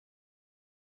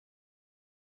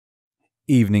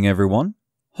Evening everyone,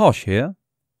 Hosh here.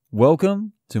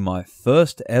 Welcome to my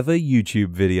first ever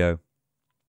YouTube video.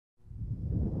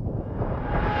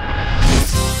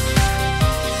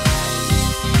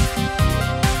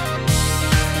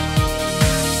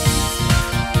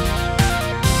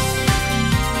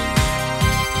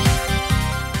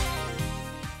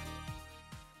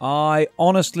 I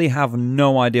honestly have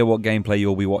no idea what gameplay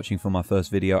you'll be watching for my first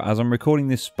video, as I'm recording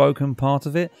this spoken part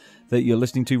of it that you're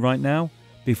listening to right now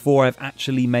before I've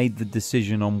actually made the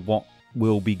decision on what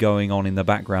will be going on in the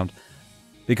background,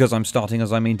 because I'm starting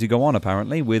as I mean to go on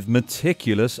apparently, with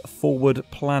meticulous forward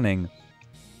planning.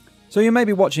 So you may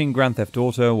be watching Grand Theft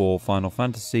Auto or Final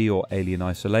Fantasy or Alien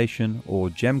Isolation or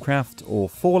Gemcraft or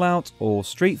Fallout or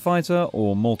Street Fighter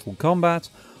or Mortal Kombat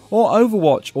or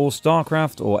Overwatch or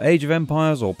StarCraft or Age of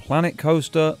Empires or Planet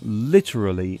Coaster,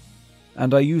 literally,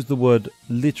 and I use the word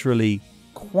literally,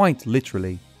 quite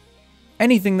literally,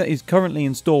 anything that is currently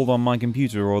installed on my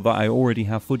computer or that I already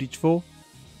have footage for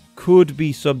could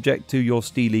be subject to your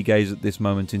steely gaze at this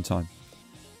moment in time.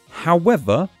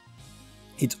 However,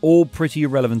 it's all pretty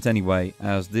irrelevant anyway,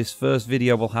 as this first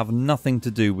video will have nothing to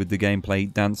do with the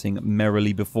gameplay dancing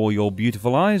merrily before your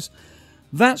beautiful eyes.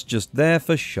 That's just there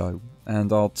for show,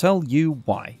 and I'll tell you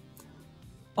why.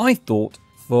 I thought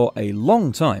for a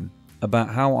long time about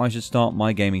how I should start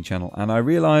my gaming channel, and I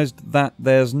realised that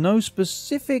there's no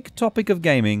specific topic of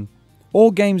gaming,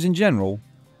 or games in general,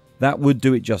 that would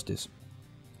do it justice.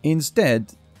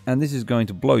 Instead, and this is going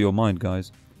to blow your mind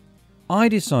guys, I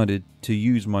decided to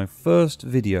use my first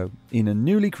video in a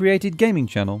newly created gaming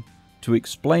channel to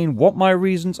explain what my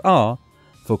reasons are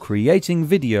for creating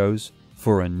videos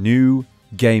for a new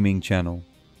gaming channel.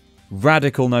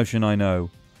 Radical notion, I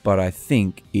know, but I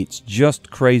think it's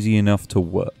just crazy enough to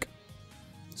work.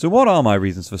 So what are my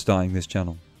reasons for starting this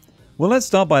channel? Well, let's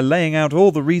start by laying out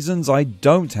all the reasons I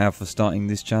don't have for starting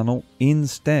this channel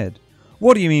instead.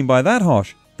 What do you mean by that,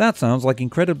 Hosh? That sounds like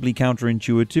incredibly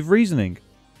counterintuitive reasoning.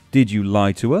 Did you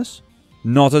lie to us?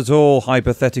 Not at all,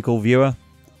 hypothetical viewer.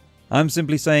 I'm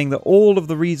simply saying that all of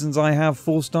the reasons I have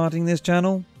for starting this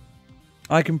channel,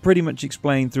 I can pretty much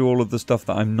explain through all of the stuff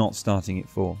that I'm not starting it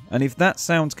for. And if that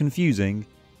sounds confusing,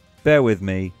 bear with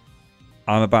me,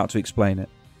 I'm about to explain it.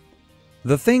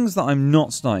 The things that I'm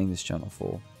not starting this channel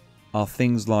for are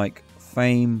things like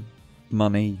fame,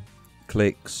 money,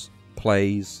 clicks,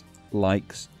 plays,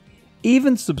 likes,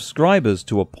 even subscribers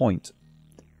to a point.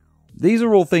 These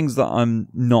are all things that I'm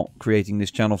not creating this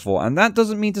channel for, and that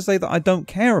doesn't mean to say that I don't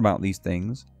care about these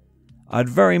things. I'd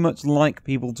very much like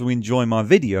people to enjoy my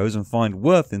videos and find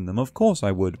worth in them, of course I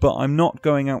would, but I'm not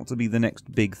going out to be the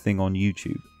next big thing on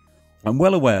YouTube. I'm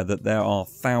well aware that there are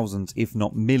thousands, if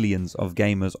not millions, of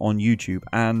gamers on YouTube,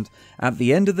 and at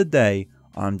the end of the day,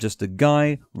 I'm just a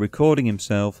guy recording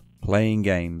himself playing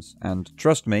games. And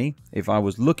trust me, if I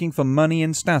was looking for money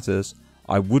and status,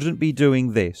 I wouldn't be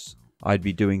doing this. I'd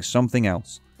be doing something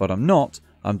else. But I'm not,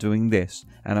 I'm doing this.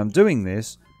 And I'm doing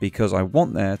this because I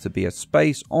want there to be a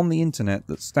space on the internet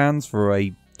that stands for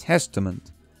a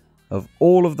testament of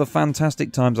all of the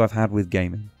fantastic times I've had with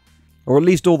gaming. Or at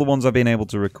least all the ones I've been able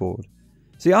to record.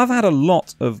 See, I've had a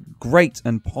lot of great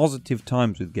and positive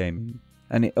times with gaming,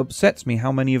 and it upsets me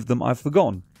how many of them I've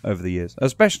forgotten over the years,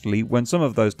 especially when some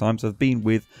of those times have been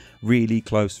with really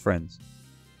close friends.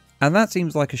 And that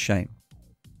seems like a shame.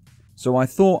 So I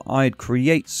thought I'd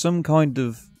create some kind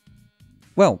of,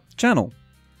 well, channel,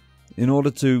 in order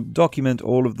to document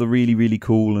all of the really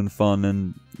cool and fun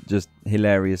and just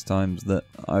hilarious times that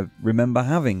I remember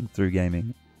having through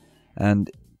gaming. And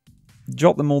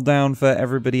jot them all down for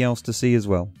everybody else to see as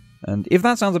well. And if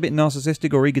that sounds a bit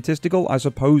narcissistic or egotistical, I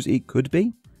suppose it could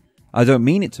be. I don't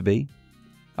mean it to be.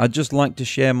 I'd just like to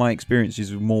share my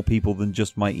experiences with more people than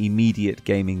just my immediate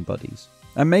gaming buddies.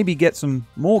 And maybe get some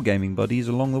more gaming buddies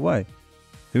along the way.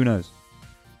 Who knows?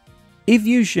 If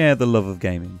you share the love of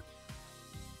gaming,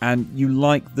 and you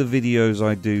like the videos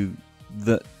I do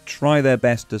that try their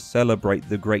best to celebrate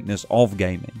the greatness of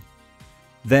gaming,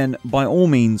 then by all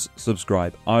means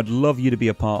subscribe. I'd love you to be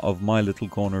a part of my little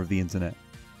corner of the internet.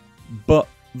 But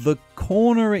the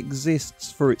corner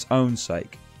exists for its own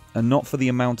sake, and not for the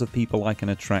amount of people I can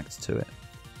attract to it.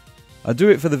 I do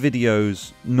it for the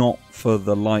videos, not for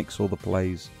the likes or the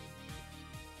plays.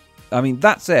 I mean,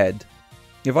 that said,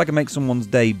 if I can make someone's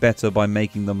day better by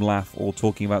making them laugh or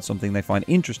talking about something they find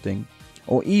interesting,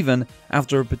 or even,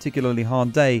 after a particularly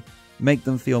hard day, make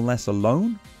them feel less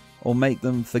alone, or make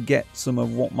them forget some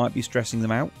of what might be stressing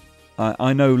them out.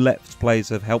 I know Let's Plays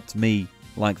have helped me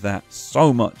like that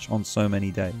so much on so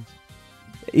many days.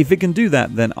 If it can do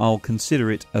that, then I'll consider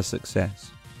it a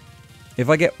success. If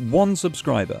I get one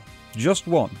subscriber, just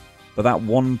one, but that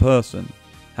one person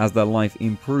has their life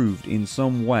improved in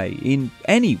some way, in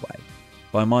any way,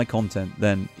 by my content,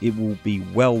 then it will be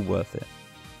well worth it.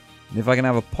 And if I can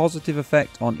have a positive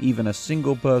effect on even a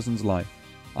single person's life,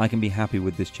 I can be happy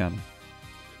with this channel.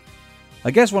 I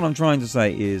guess what I'm trying to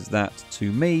say is that,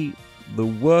 to me, the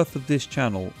worth of this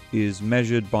channel is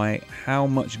measured by how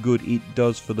much good it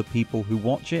does for the people who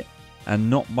watch it,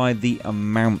 and not by the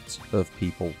amount of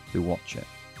people who watch it.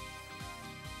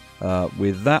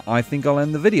 With that, I think I'll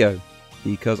end the video,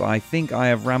 because I think I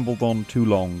have rambled on too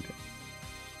long.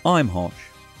 I'm Hosh.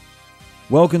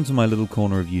 Welcome to my little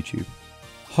corner of YouTube.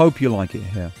 Hope you like it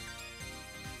here.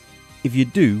 If you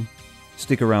do,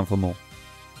 stick around for more.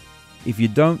 If you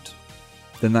don't,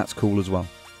 then that's cool as well.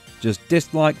 Just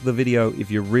dislike the video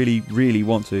if you really, really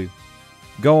want to.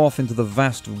 Go off into the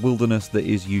vast wilderness that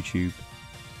is YouTube.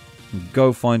 And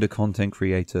go find a content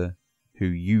creator who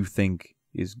you think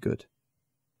is good.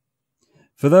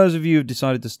 For those of you who have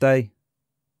decided to stay,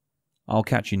 I'll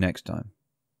catch you next time.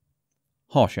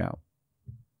 Hosh out.